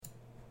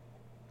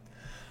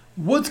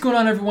What's going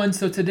on, everyone?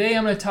 So today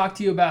I'm going to talk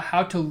to you about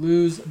how to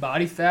lose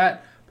body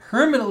fat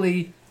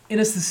permanently in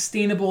a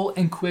sustainable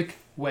and quick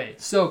way.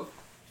 So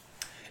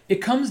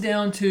it comes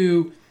down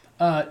to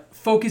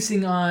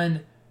focusing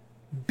on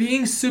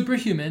being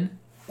superhuman,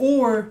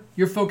 or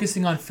you're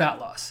focusing on fat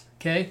loss.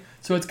 Okay,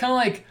 so it's kind of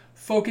like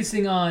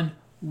focusing on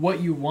what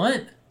you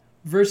want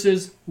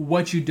versus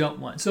what you don't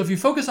want. So if you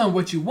focus on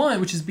what you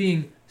want, which is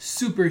being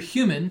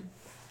superhuman,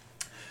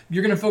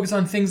 you're going to focus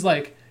on things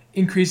like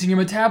increasing your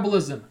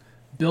metabolism,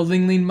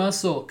 building lean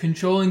muscle,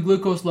 controlling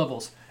glucose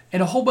levels,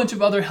 and a whole bunch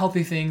of other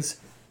healthy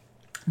things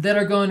that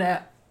are going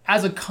to,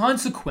 as a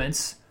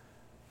consequence,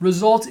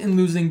 result in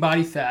losing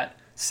body fat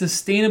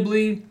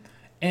sustainably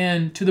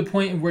and to the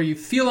point where you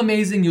feel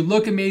amazing, you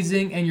look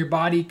amazing, and your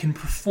body can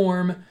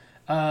perform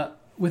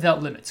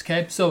without limits.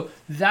 Okay, so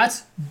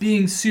that's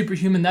being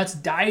superhuman. That's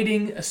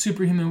dieting a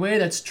superhuman way.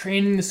 That's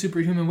training the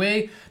superhuman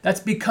way. That's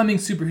becoming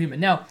superhuman.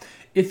 Now,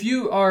 if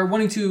you are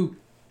wanting to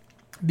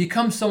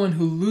become someone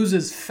who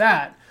loses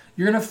fat,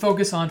 you're going to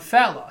focus on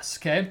fat loss,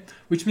 okay?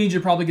 Which means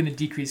you're probably going to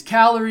decrease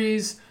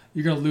calories,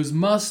 you're going to lose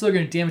muscle, you're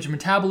going to damage your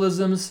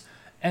metabolisms,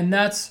 and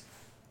that's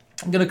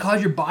going to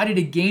cause your body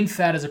to gain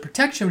fat as a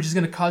protection, which is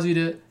going to cause you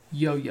to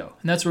yo-yo.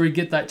 And that's where we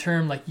get that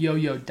term like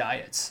yo-yo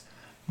diets.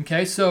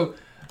 Okay, so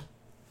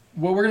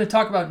what we're going to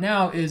talk about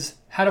now is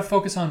how to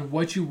focus on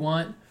what you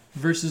want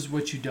versus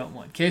what you don't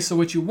want. Okay, so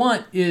what you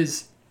want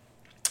is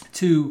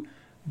to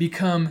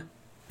become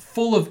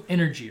full of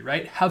energy,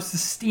 right? Have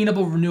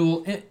sustainable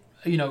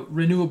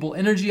renewable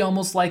energy,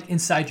 almost like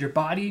inside your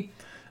body.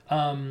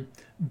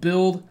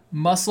 Build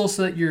muscle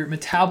so that your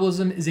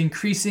metabolism is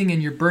increasing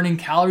and you're burning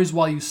calories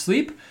while you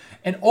sleep.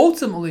 And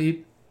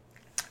ultimately,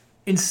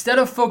 instead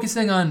of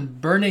focusing on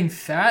burning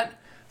fat,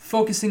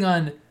 focusing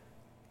on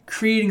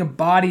creating a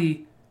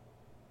body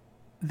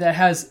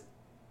that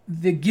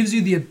gives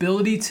you the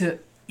ability to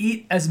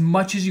eat as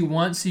much as you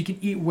want, so you can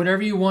eat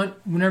whatever you want,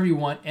 whenever you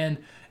want, and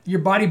your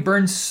body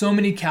burns so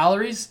many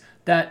calories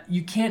that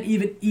you can't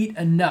even eat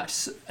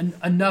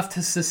enough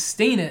to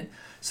sustain it.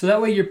 So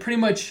that way you're pretty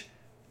much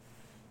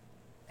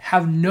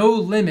have no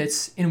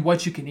limits in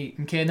what you can eat.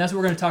 Okay, and that's what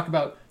we're going to talk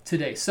about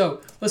today.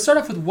 So let's start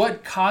off with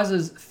what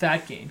causes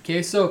fat gain.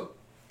 Okay, so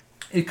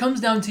it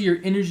comes down to your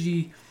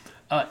energy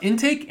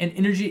intake and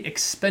energy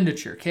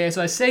expenditure. Okay,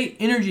 so I say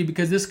energy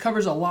because this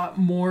covers a lot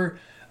more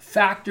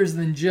factors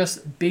than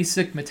just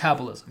basic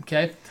metabolism.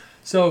 Okay,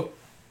 so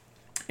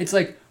it's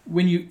like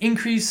when you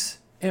increase,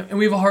 and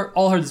we've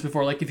all heard this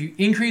before, like if you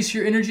increase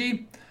your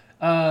energy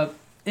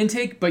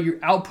intake, but your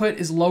output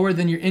is lower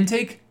than your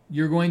intake,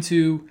 you're going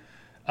to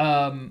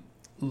you're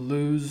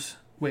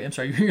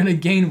going to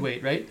gain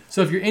weight, right?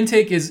 So if your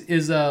intake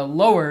is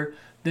lower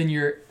than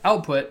your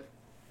output,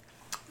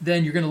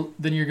 then you're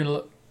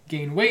gonna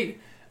gain weight.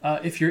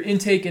 If your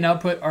intake and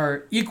output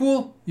are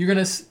equal, you're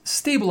gonna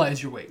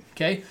stabilize your weight.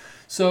 Okay,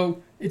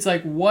 so it's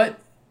like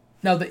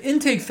now the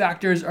intake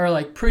factors are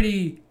like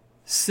pretty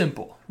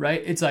simple,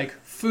 right? It's like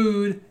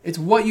food, it's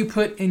what you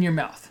put in your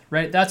mouth,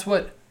 right? That's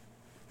what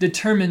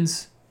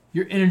determines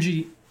your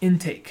energy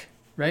intake,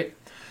 right?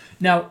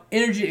 Now,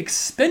 energy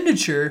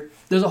expenditure,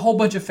 there's a whole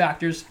bunch of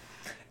factors,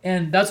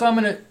 and that's why I'm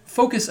going to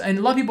focus, and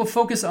a lot of people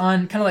focus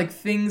on kind of like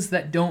things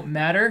that don't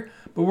matter,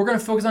 but what we're going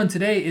to focus on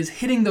today is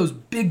hitting those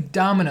big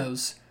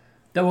dominoes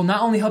that will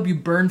not only help you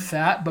burn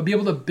fat, but be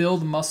able to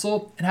build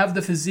muscle and have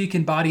the physique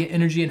and body,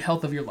 energy, and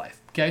health of your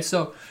life, okay?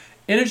 So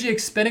energy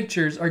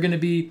expenditures are going to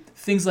be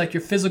things like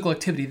your physical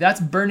activity.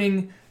 That's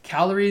burning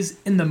calories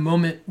in the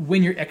moment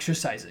when you're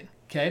exercising,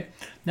 okay?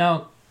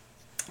 Now,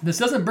 this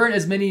doesn't burn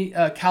as many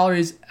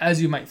calories as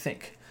you might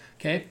think,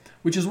 okay?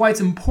 Which is why it's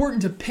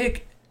important to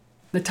pick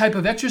the type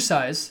of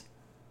exercise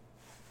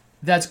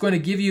that's going to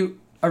give you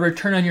a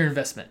return on your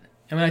investment.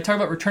 And when I talk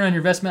about return on your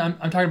investment,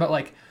 I'm talking about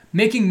like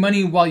making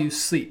money while you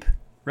sleep,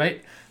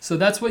 right? So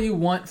that's what you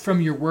want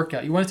from your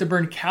workout. You want it to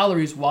burn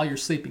calories while you're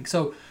sleeping.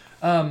 So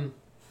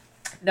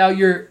now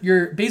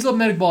your basal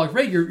metabolic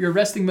rate, your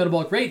resting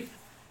metabolic rate,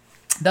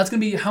 that's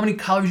going to be how many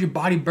calories your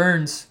body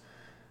burns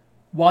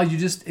while you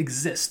just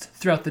exist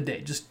throughout the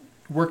day, just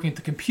working at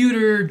the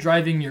computer,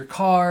 driving your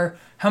car.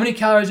 How many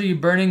calories are you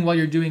burning while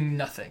you're doing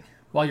nothing,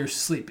 while you're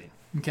sleeping,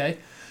 okay?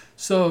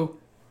 So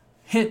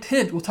hint,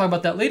 we'll talk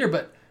about that later,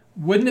 but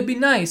wouldn't it be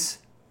nice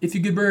if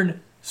you could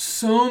burn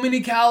so many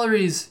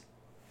calories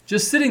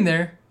just sitting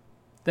there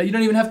that you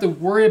don't even have to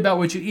worry about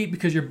what you eat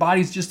because your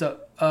body's just a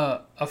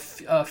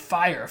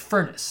fire, a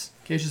furnace,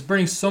 okay? It's just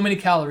burning so many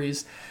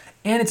calories,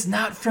 and it's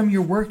not from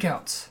your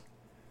workouts,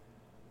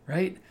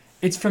 right?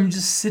 It's from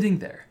just sitting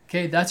there,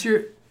 okay? That's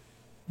your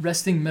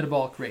resting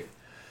metabolic rate.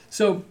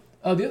 So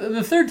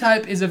the third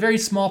type is a very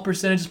small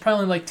percentage. It's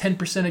probably like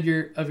 10% of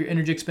your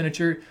energy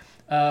expenditure.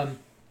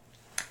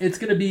 It's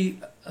going to be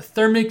a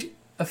thermic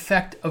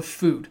effect of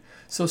food.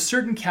 So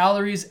certain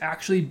calories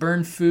actually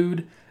burn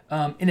food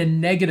in a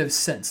negative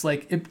sense.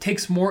 Like it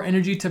takes more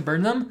energy to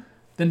burn them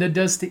than it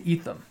does to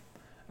eat them.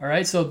 All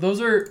right, so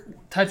those are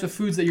types of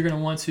foods that you're going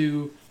to want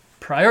to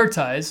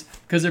prioritize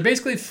because they're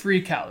basically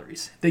free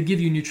calories. They give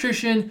you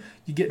nutrition,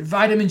 you get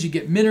vitamins, you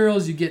get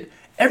minerals, you get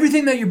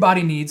everything that your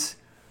body needs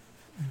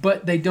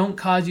but they don't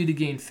cause you to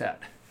gain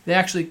fat. They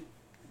actually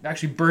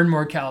burn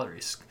more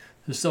calories.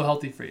 They're so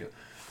healthy for you.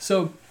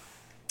 So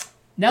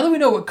now that we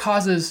know what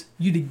causes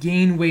you to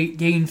gain weight,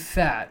 gain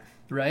fat,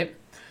 right?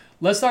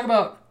 Let's talk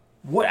about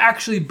what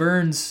actually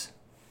burns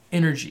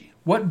energy.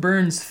 What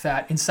burns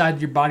fat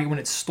inside your body when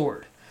it's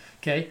stored,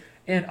 okay?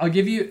 And I'll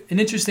give you an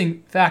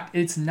interesting fact.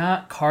 It's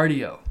not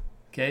cardio,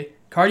 okay?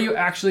 Cardio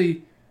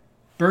actually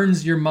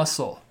burns your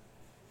muscle.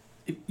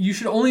 You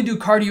should only do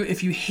cardio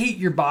if you hate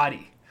your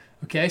body,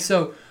 okay?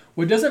 So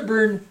what doesn't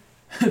burn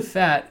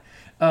fat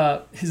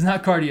is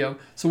not cardio.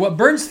 So what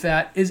burns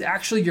fat is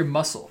actually your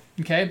muscle,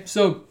 okay?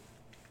 So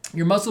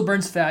your muscle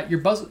burns fat.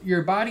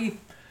 Your body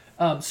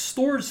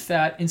stores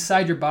fat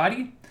inside your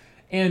body,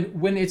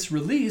 and when it's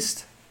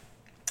released,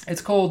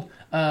 it's called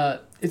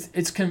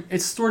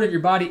it's stored in your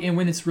body, and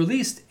when it's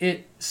released,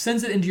 it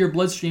sends it into your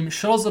bloodstream,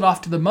 shuttles it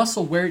off to the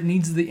muscle where it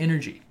needs the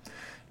energy.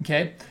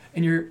 Okay,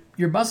 and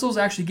your muscles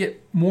actually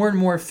get more and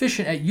more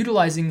efficient at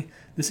utilizing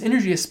this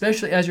energy,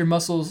 especially as your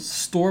muscles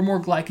store more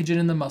glycogen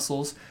in the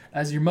muscles.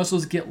 As your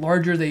muscles get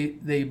larger,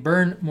 they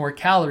burn more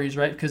calories,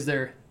 right? Because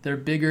they're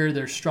bigger,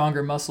 they're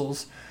stronger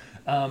muscles.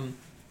 And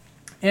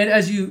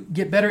as you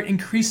get better at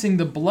increasing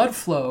the blood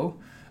flow,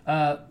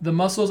 the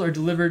muscles are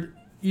delivered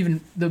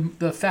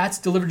the fats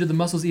delivered to the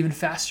muscles even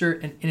faster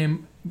and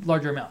in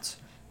larger amounts.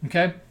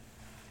 Okay,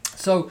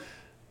 so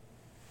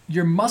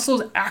your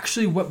muscles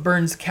actually what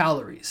burns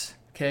calories.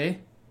 Okay,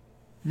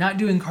 not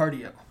doing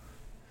cardio.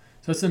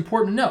 So it's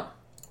important to know,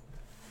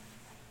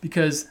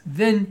 because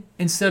then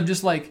instead of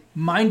just like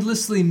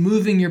mindlessly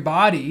moving your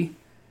body,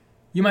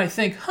 you might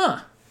think,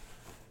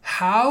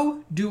 how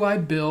do I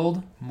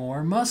build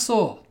more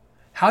muscle?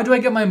 How do I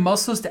get my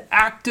muscles to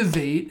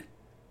activate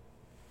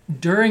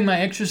during my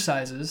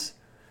exercises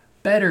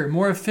better,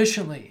 more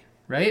efficiently,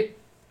 right?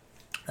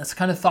 That's the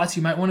kind of thoughts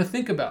you might want to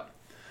think about.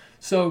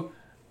 So,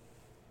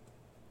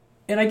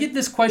 and I get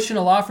this question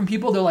a lot from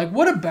people. They're like,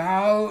 what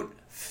about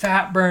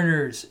fat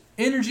burners,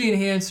 energy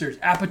enhancers,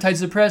 appetite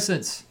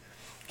suppressants,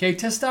 okay,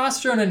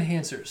 testosterone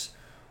enhancers?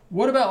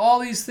 What about all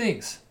these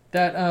things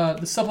that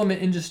the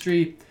supplement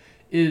industry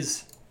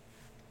is,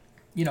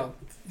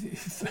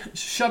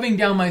 shoving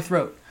down my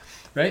throat,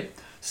 right?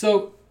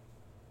 So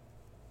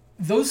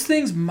those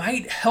things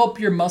might help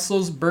your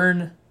muscles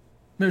burn.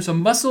 So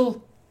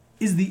muscle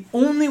is the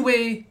only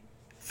way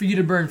for you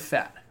to burn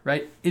fat,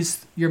 right?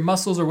 Is your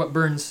muscles are what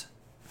burns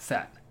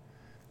fat,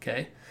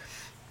 okay?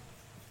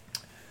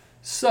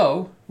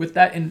 So with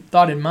that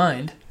thought in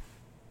mind,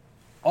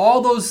 all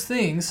those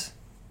things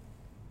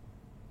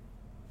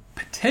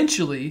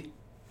potentially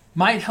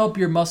might help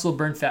your muscle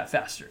burn fat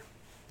faster,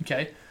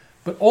 okay?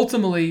 But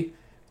ultimately,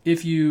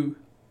 if you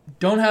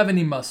don't have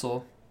any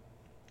muscle,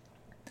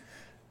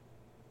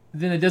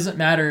 then it doesn't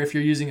matter if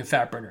you're using a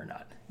fat burner or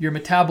not. Your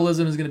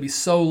metabolism is going to be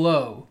so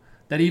low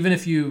that even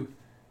if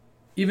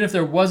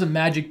there was a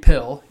magic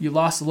pill, you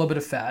lost a little bit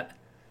of fat,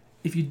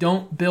 if you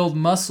don't build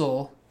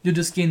muscle, you'll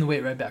just gain the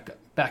weight right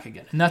back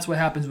again. And that's what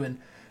happens when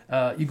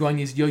you go on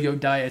these yo-yo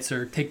diets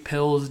or take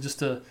pills just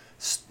to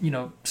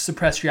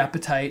suppress your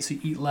appetite so you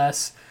eat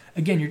less.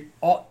 Again,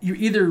 you're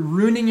either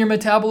ruining your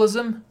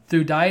metabolism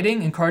through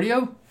dieting and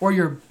cardio, or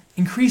you're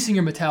increasing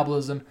your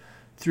metabolism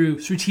through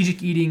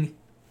strategic eating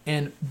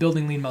and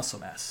building lean muscle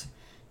mass.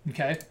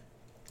 Okay?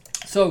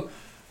 So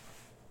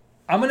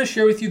I'm going to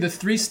share with you the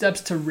 3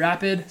 steps to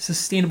rapid,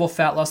 sustainable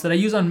fat loss that I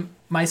use on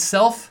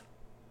myself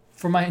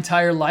for my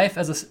entire life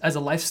as a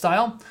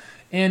lifestyle.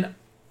 And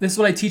this is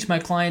what I teach my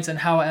clients, and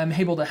how I'm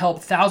able to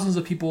help thousands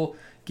of people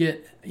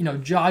get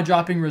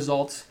jaw-dropping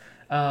results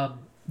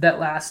that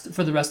last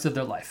for the rest of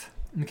their life.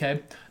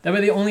 Okay, that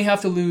way they only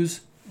have to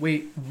lose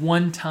weight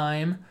one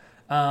time.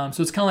 So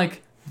it's kind of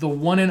like the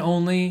one and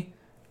only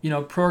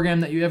program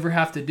that you ever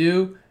have to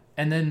do,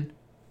 and then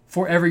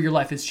forever your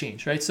life has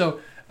changed, right? So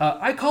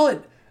I call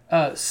it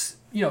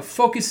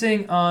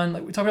focusing on,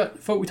 like we talk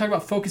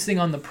about focusing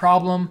on the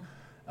problem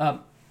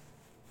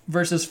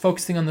versus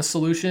focusing on the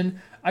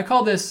solution. I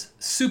call this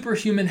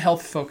superhuman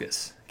health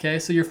focus. Okay,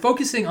 so you're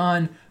focusing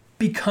on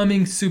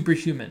becoming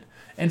superhuman,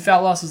 and fat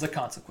loss is a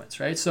consequence,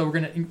 right? So we're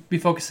going to be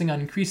focusing on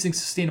increasing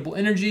sustainable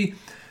energy,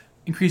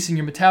 increasing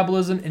your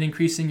metabolism, and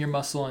increasing your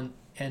muscle,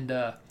 and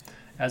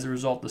as a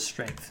result, the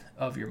strength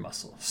of your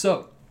muscle.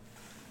 So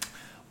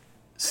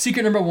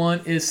secret number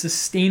 1 is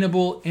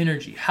sustainable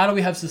energy. How do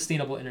we have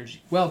sustainable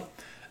energy? Well,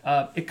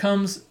 it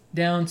comes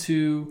down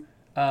to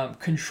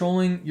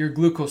controlling your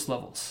glucose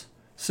levels.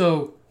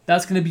 So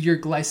that's going to be the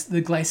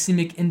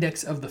glycemic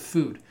index of the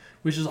food,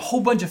 which is a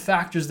whole bunch of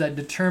factors that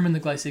determine the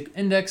glycemic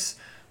index,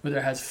 whether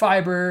it has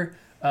fiber,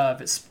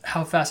 if it's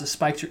how fast it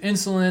spikes your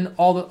insulin,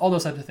 all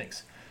those types of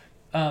things.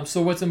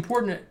 So what's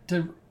important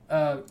to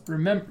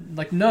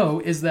know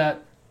is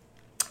that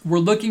we're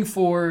looking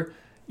for,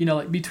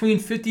 between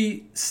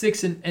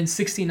 56 and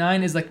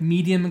 69 is like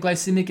medium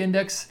glycemic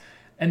index.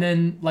 And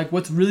then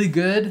what's really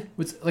good,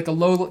 what's like a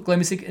low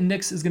glycemic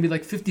index, is going to be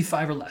like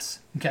 55 or less.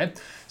 Okay.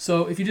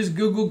 So if you just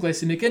Google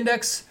glycemic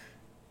index,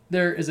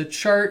 there is a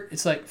chart.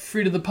 It's like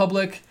free to the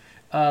public.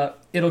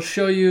 It'll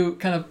show you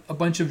kind of a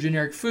bunch of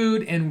generic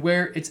food and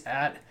where it's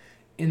at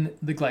in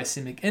the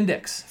glycemic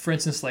index. For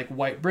instance, like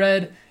white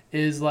bread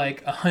is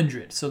like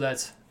 100, so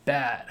that's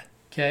bad.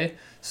 Okay,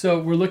 so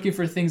we're looking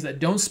for things that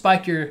don't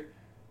spike your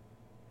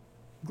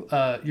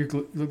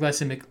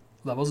glycemic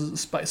levels,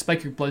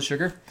 spike your blood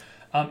sugar,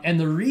 and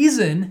the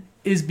reason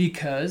is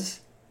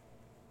because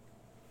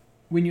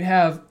when you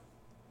have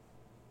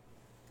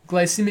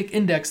glycemic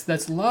index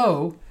that's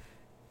low,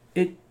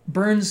 it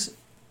burns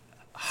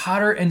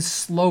hotter and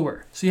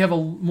slower. So you have a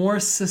more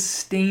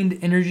sustained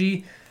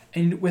energy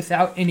and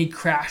without any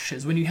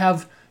crashes. When you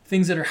have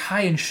things that are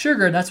high in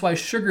sugar, and that's why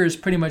sugar is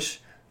pretty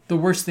much the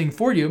worst thing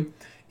for you,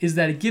 is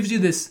that it gives you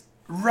this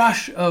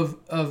rush of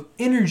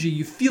energy.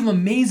 You feel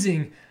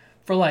amazing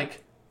for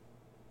like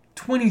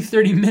 20,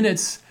 30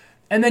 minutes,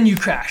 and then you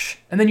crash.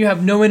 And then you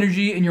have no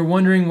energy, and you're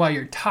wondering why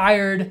you're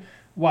tired,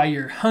 why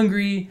you're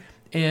hungry,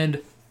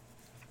 and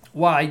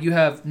why you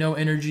have no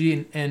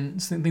energy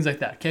and things like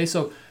that. Okay,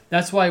 so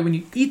that's why when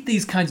you eat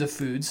these kinds of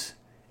foods,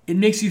 it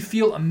makes you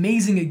feel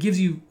amazing. It gives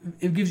you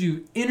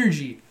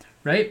energy,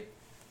 right?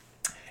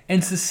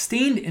 And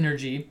sustained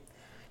energy,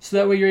 so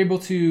that way you're able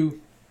to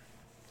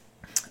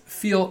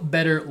feel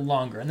better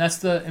longer. And that's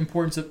the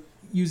importance of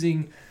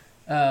using,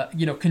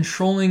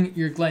 controlling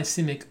your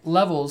glycemic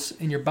levels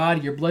in your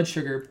body, your blood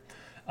sugar,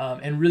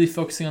 and really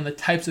focusing on the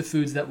types of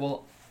foods that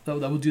will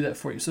do that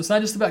for you. So it's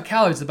not just about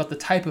calories, it's about the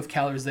type of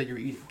calories that you're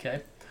eating,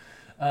 okay?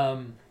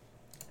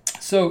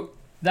 So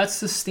that's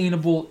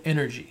sustainable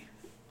energy.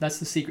 That's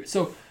the secret.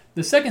 So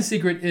the second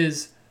secret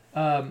is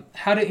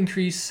how to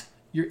increase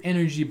your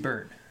energy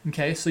burn,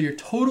 okay? So your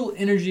total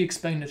energy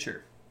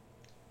expenditure,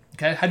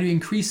 okay? How do you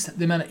increase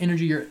the amount of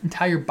energy your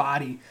entire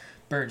body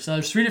burns? Now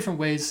there's 3 different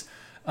ways,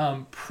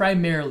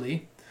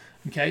 primarily,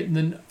 okay? And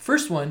the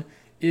first one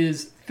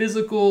is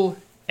physical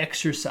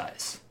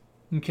exercise,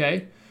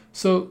 okay?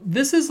 So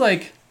this is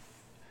like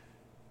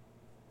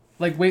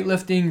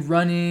weightlifting,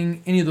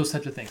 running, any of those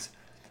types of things.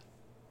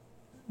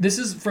 This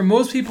is, for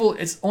most people,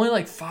 it's only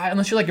like 5,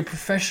 unless you're like a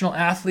professional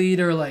athlete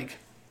or like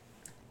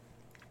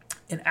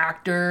an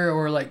actor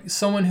or like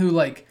someone who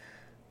like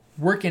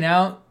working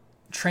out,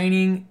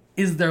 training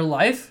is their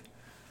life.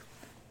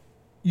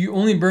 You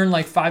only burn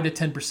like 5 to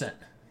 10%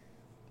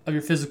 of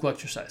your physical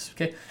exercise,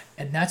 okay?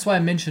 And that's why I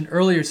mentioned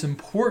earlier, it's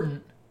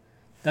important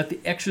that the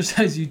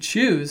exercise you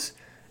choose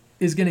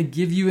is going to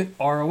give you an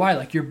ROI,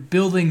 like you're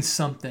building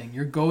something,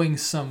 you're going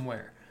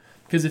somewhere.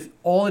 Because if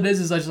all it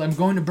is I'm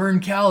going to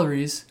burn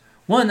calories,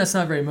 1, that's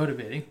not very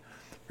motivating,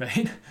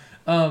 right?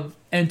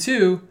 And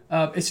 2,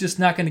 it's just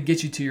not going to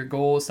get you to your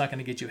goal. It's not going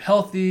to get you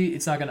healthy.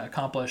 It's not going to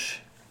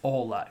accomplish a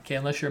whole lot, okay?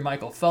 Unless you're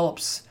Michael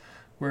Phelps,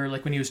 where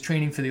like when he was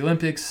training for the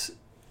Olympics,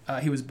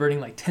 he was burning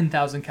like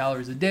 10,000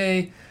 calories a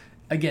day.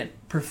 Again,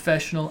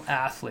 professional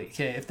athlete,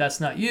 okay? If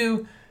that's not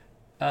you,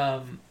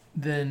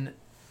 then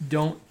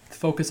don't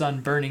focus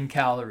on burning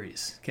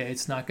calories, okay?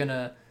 It's not going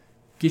to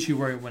get you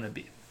where you want to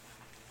be.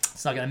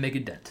 It's not going to make a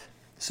dent.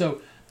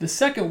 So the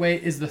second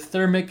way is the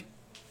thermic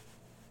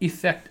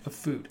effect of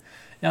food.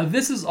 Now,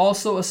 this is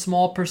also a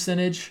small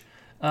percentage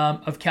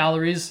of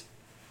calories.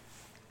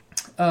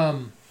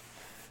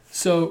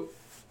 So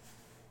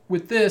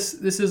with this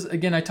is,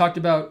 again, I talked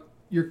about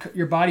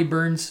your body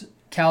burns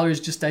calories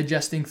just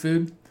digesting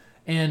food,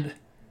 and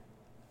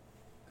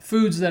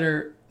foods that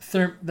are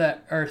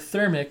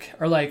thermic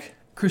are like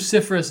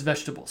cruciferous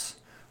vegetables,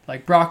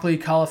 like broccoli,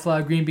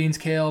 cauliflower, green beans,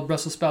 kale,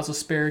 Brussels sprouts,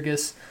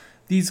 asparagus.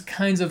 These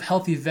kinds of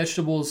healthy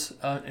vegetables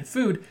and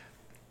food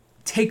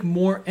take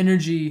more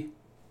energy,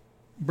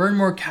 burn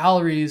more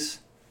calories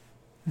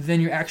than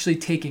you're actually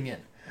taking in.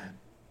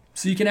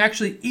 So you can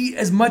actually eat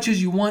as much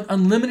as you want,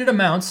 unlimited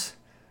amounts,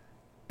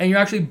 and you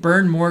actually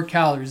burn more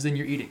calories than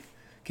you're eating.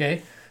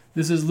 Okay?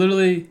 This is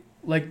literally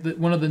like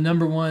one of the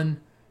number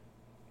one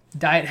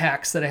diet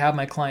hacks that I have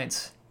my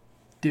clients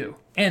do.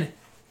 And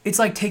it's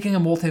like taking a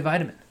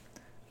multivitamin.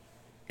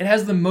 It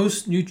has the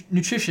most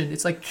nutrition.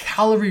 It's like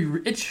calorie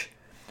rich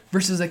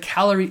versus a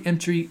calorie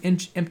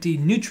empty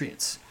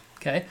nutrients.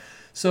 Okay?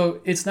 So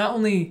it's not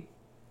only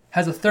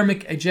has a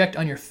thermic effect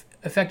on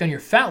your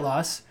fat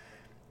loss,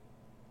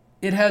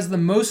 it has the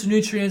most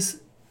nutrients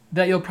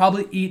that you'll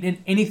probably eat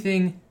in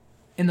anything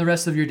in the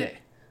rest of your day,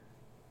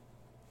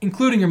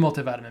 including your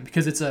multivitamin,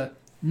 because it's a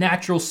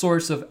natural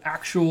source of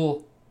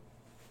actual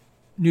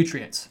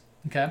nutrients.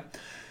 Okay?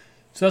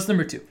 So that's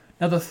number 2.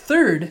 Now the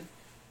third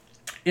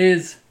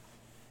is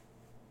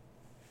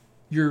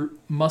your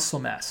muscle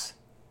mass.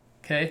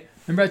 Okay?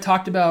 Remember I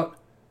talked about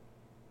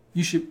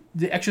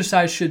the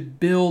exercise should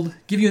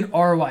give you an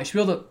ROI. You should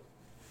be able to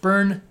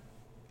burn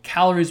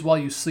calories while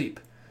you sleep.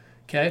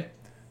 Okay?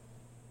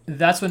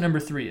 That's what number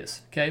 3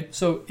 is. Okay?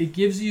 So it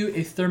gives you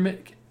a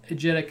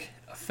thermogenic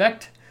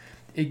effect.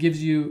 It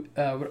gives you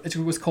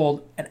what's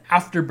called an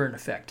afterburn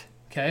effect.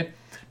 Okay?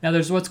 Now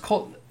there's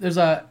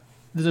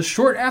a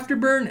short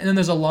afterburn and then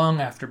there's a long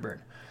afterburn.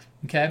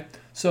 Okay?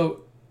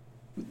 So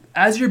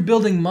as you're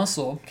building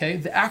muscle, okay,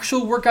 the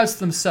actual workouts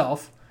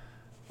themselves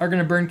are going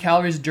to burn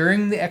calories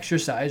during the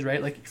exercise,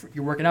 right? Like if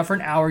you're working out for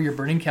an hour, you're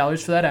burning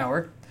calories for that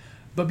hour.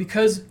 But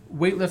because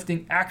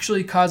weightlifting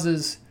actually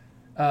causes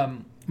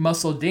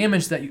muscle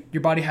damage that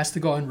your body has to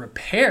go and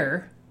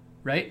repair,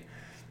 right?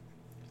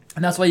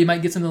 And that's why you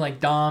might get something like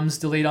DOMS,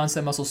 delayed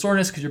onset muscle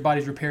soreness, because your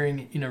body's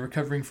repairing,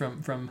 recovering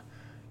from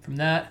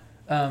that.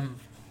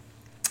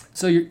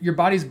 So your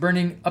body's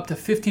burning up to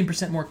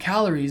 15% more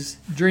calories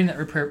during that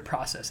repair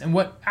process. And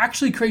what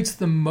actually creates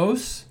the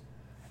most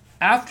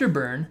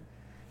afterburn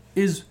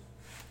is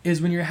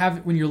when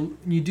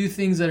you do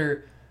things that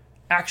are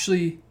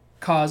actually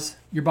cause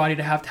your body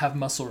to have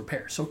muscle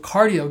repair. So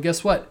cardio,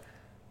 guess what?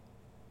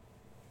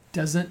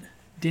 Doesn't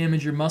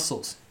damage your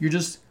muscles. You're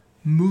just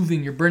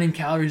moving, you're burning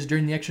calories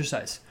during the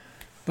exercise,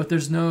 but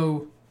there's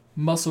no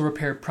muscle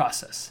repair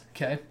process,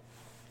 okay?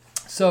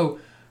 So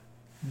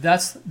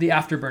that's the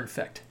afterburn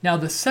effect. Now,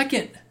 the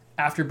second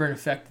afterburn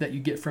effect that you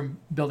get from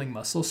building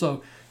muscle,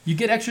 so you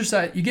get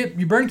exercise,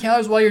 you burn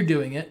calories while you're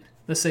doing it,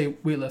 let's say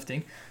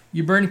weightlifting,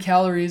 you burn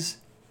calories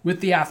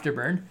with the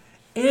afterburn,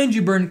 and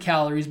you burn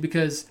calories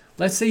because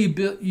let's say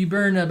you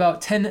burn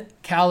about 10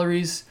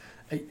 calories.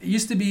 It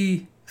used to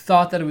be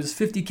thought that it was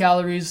 50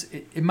 calories.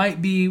 It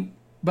might be,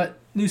 but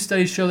new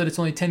studies show that it's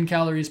only 10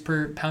 calories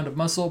per pound of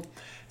muscle.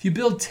 If you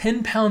build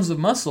 10 pounds of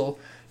muscle,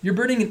 you're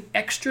burning an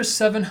extra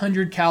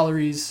 700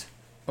 calories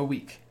a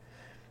week.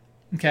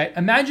 Okay,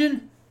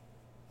 imagine,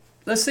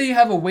 let's say you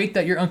have a weight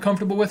that you're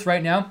uncomfortable with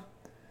right now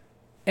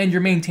and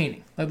you're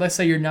maintaining. Like, let's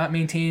say you're not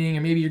maintaining,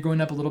 or maybe you're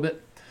going up a little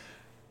bit.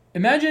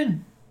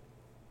 Imagine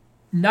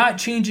not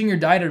changing your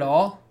diet at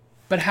all,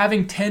 but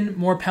having 10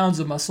 more pounds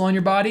of muscle on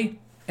your body,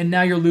 and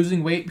now you're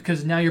losing weight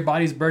because now your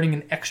body's burning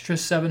an extra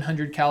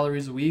 700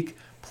 calories a week,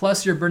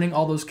 plus you're burning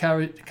all those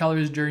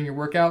calories during your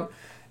workout,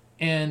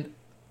 and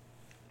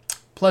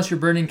plus you're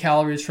burning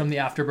calories from the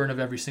afterburn of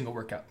every single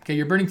workout. Okay,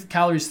 you're burning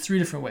calories 3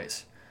 different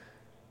ways.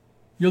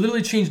 You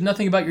literally changed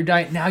nothing about your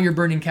diet, now you're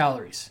burning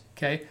calories,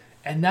 okay?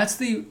 And that's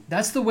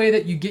the way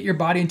that you get your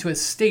body into a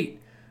state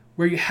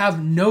where you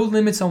have no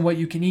limits on what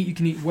you can eat. You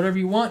can eat whatever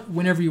you want,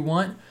 whenever you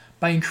want,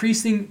 by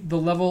increasing the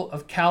level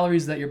of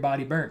calories that your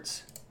body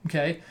burns,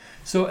 okay?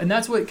 So, and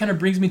that's what kind of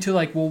brings me to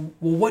like, well,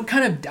 what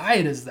kind of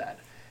diet is that?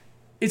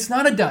 It's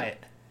not a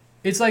diet.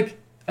 It's like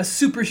a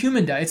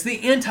superhuman diet. It's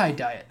the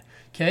anti-diet,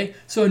 okay?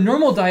 So a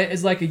normal diet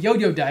is like a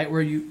yo-yo diet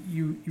where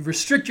you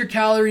restrict your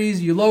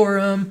calories, you lower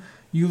them,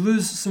 you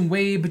lose some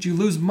weight, but you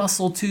lose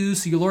muscle too,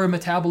 so you lower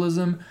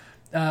metabolism,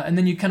 and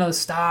then you kind of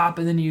stop,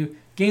 and then you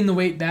gain the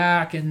weight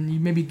back, and you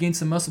maybe gain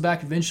some muscle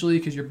back eventually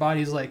because your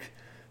body's like,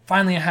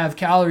 finally I have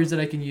calories that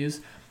I can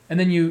use. And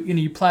then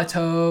you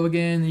plateau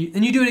again,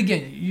 and you do it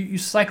again. You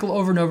cycle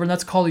over and over, and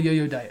that's called a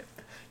yo-yo diet.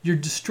 You're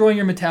destroying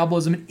your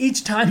metabolism, and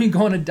each time you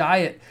go on a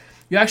diet,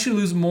 you actually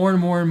lose more and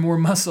more and more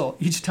muscle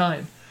each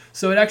time.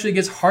 So it actually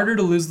gets harder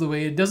to lose the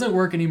weight. It doesn't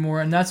work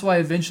anymore, and that's why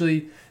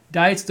eventually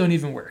diets don't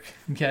even work,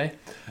 okay?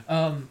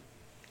 And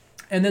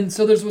then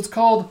so there's what's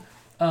called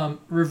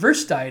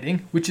reverse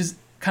dieting, which is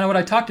kind of what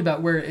I talked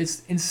about, where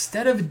it's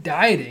instead of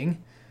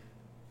dieting,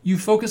 you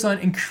focus on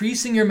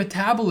increasing your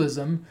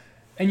metabolism,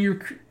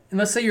 and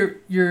let's say you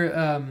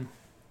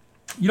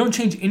don't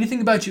change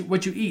anything about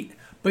what you eat,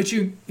 but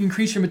you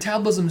increase your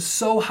metabolism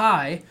so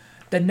high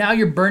that now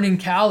you're burning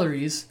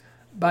calories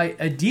by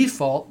a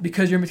default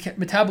because your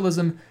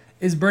metabolism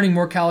is burning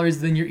more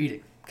calories than you're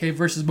eating. Okay,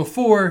 versus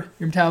before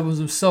your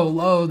metabolism is so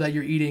low that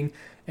you're eating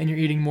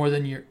more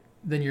than your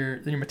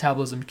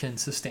metabolism can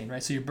sustain,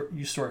 right? So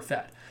you store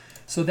fat.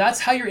 So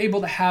that's how you're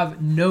able to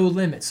have no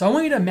limits. So I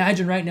want you to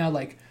imagine right now,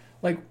 like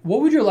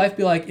what would your life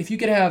be like if you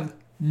could have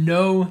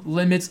no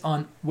limits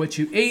on what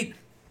you ate?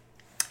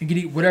 You could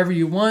eat whatever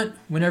you want,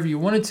 whenever you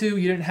wanted to.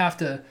 You didn't have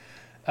to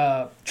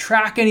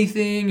track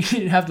anything. You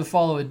didn't have to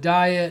follow a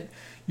diet.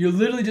 You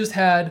literally just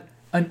had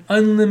an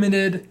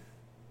unlimited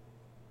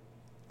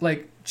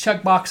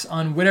checkbox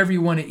on whatever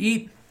you want to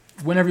eat,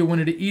 whenever you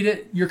wanted to eat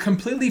it. You're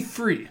completely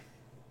free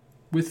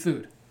with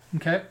food,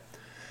 okay?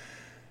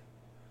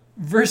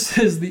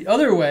 Versus the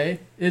other way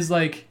is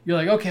you're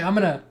like, okay, I'm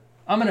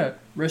gonna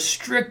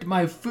restrict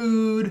my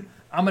food.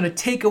 I'm gonna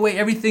take away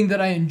everything that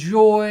I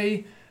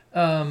enjoy.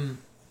 I'm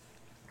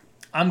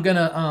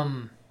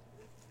gonna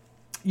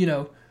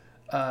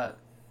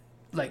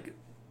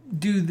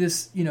do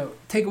this,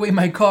 take away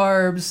my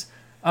carbs.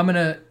 I'm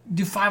gonna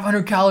do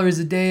 500 calories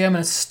a day. I'm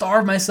gonna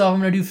starve myself. I'm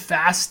gonna do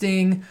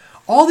fasting.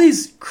 All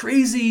these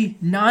crazy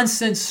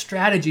nonsense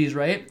strategies,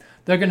 right?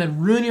 They're gonna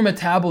ruin your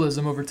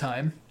metabolism over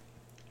time.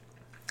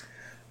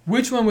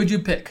 Which one would you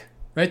pick,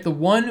 right? The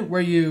one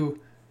where your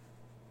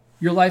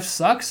life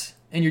sucks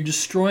and you're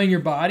destroying your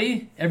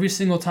body every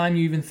single time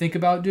you even think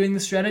about doing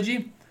the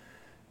strategy?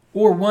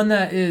 Or one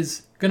that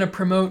is going to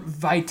promote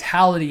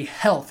vitality,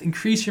 health,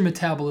 increase your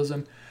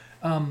metabolism,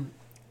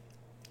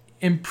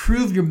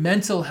 improve your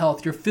mental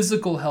health, your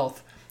physical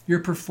health, your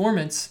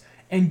performance,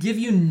 and give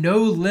you no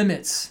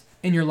limits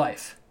in your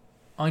life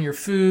on your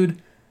food,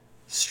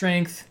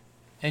 strength,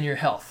 and your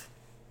health,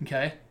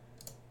 okay?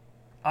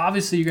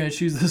 Obviously, you're going to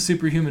choose the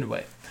superhuman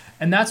way.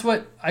 And that's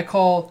what I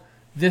call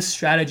this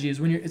strategy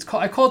is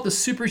I call it the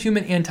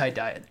superhuman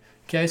anti-diet.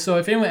 Okay, so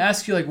if anyone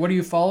asks you what are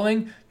you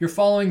following? You're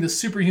following the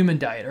superhuman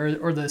diet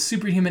or the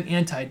superhuman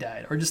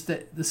anti-diet or just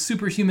the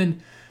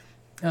superhuman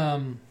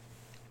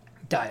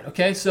diet.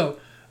 Okay, so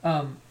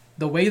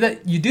the way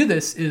that you do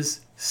this is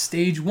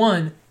stage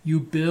 1, you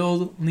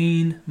build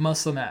lean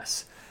muscle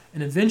mass,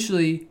 and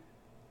eventually,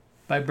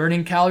 by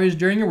burning calories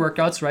during your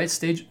workouts, right?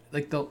 Stage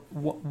like the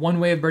one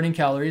way of burning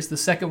calories. The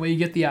second way, you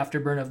get the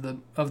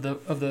afterburn of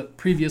the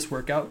previous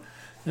workout.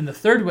 Then the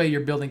third way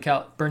you're burning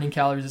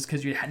calories is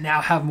because you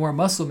now have more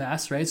muscle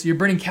mass, right? So you're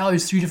burning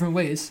calories 3 different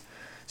ways.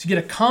 So you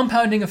get a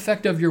compounding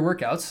effect of your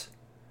workouts,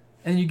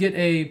 and you get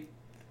a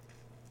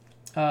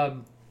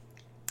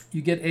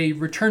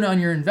return on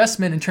your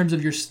investment in terms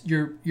of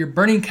your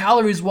burning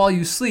calories while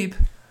you sleep,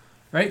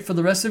 right? For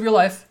the rest of your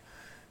life.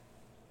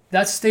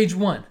 That's stage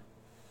 1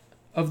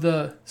 of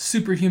the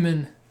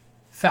superhuman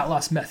fat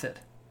loss method.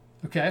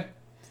 Okay?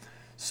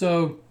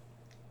 So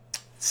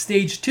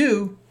stage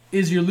 2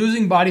 is you're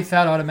losing body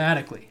fat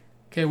automatically.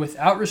 Okay,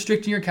 without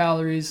restricting your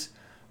calories,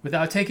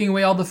 without taking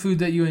away all the food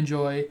that you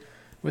enjoy,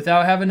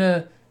 without having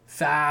to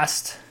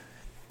fast,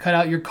 cut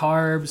out your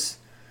carbs,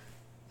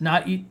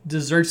 not eat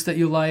desserts that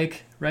you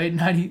like, right?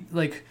 Not eat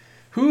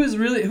who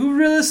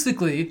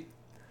realistically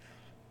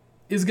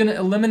is going to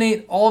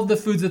eliminate all of the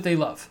foods that they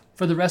love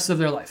for the rest of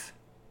their life?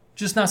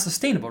 Just not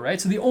sustainable, right?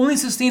 So the only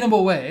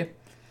sustainable way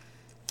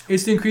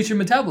is to increase your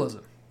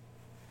metabolism.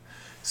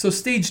 So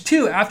stage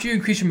 2, after you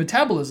increase your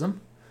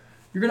metabolism,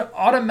 you're going to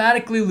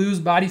automatically lose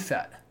body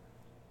fat.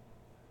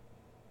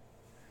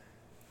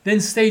 Then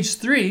stage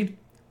 3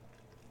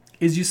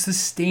 is you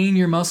sustain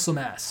your muscle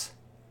mass.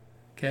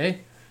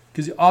 Okay?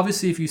 Because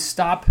obviously if you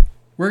stop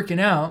working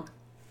out,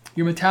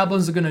 your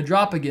metabolism is going to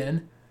drop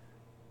again,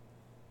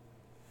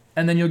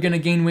 and then you're going to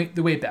gain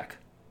the weight back.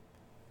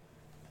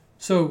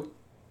 So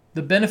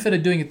the benefit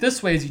of doing it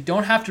this way is you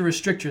don't have to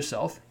restrict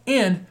yourself,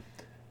 and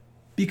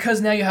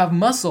because now you have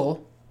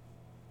muscle,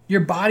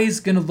 your body's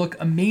going to look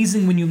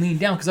amazing when you lean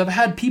down. Because I've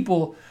had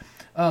people,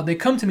 they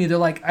come to me, they're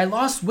like, I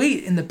lost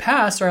weight in the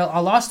past, or I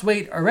lost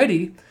weight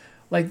already.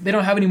 Like they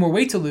don't have any more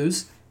weight to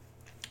lose,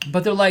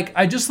 but they're like,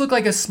 I just look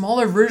like a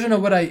smaller version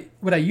of what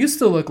I used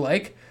to look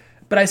like,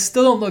 but I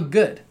still don't look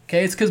good.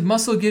 Okay, it's because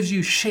muscle gives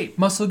you shape,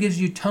 muscle gives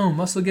you tone,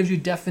 muscle gives you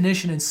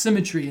definition and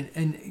symmetry,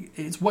 and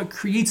it's what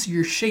creates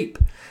your shape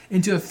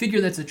into a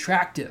figure that's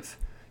attractive.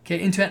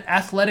 Okay, into an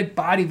athletic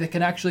body that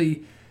can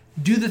actually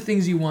do the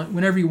things you want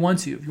whenever you want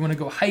to. If you want to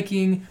go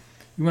hiking,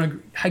 you want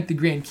to hike the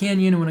Grand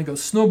Canyon, you want to go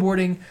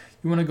snowboarding,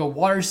 you want to go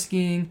water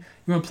skiing,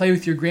 you want to play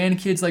with your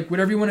grandkids, like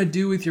whatever you want to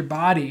do with your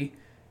body,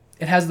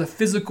 it has the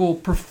physical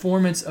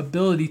performance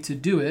ability to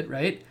do it,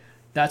 right?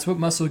 That's what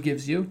muscle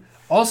gives you.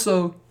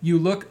 Also, you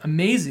look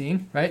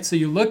amazing, right? So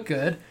you look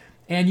good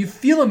and you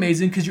feel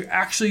amazing because you're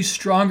actually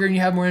stronger and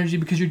you have more energy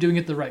because you're doing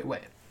it the right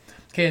way.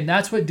 Okay, and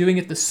that's what doing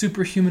it the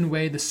superhuman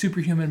way, the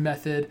superhuman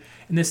method,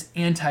 and this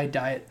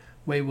anti-diet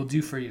way will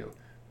do for you.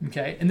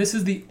 Okay, and this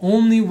is the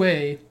only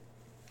way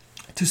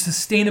to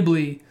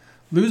sustainably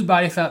lose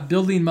body fat,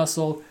 build lean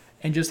muscle,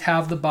 and just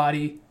have the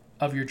body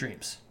of your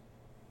dreams.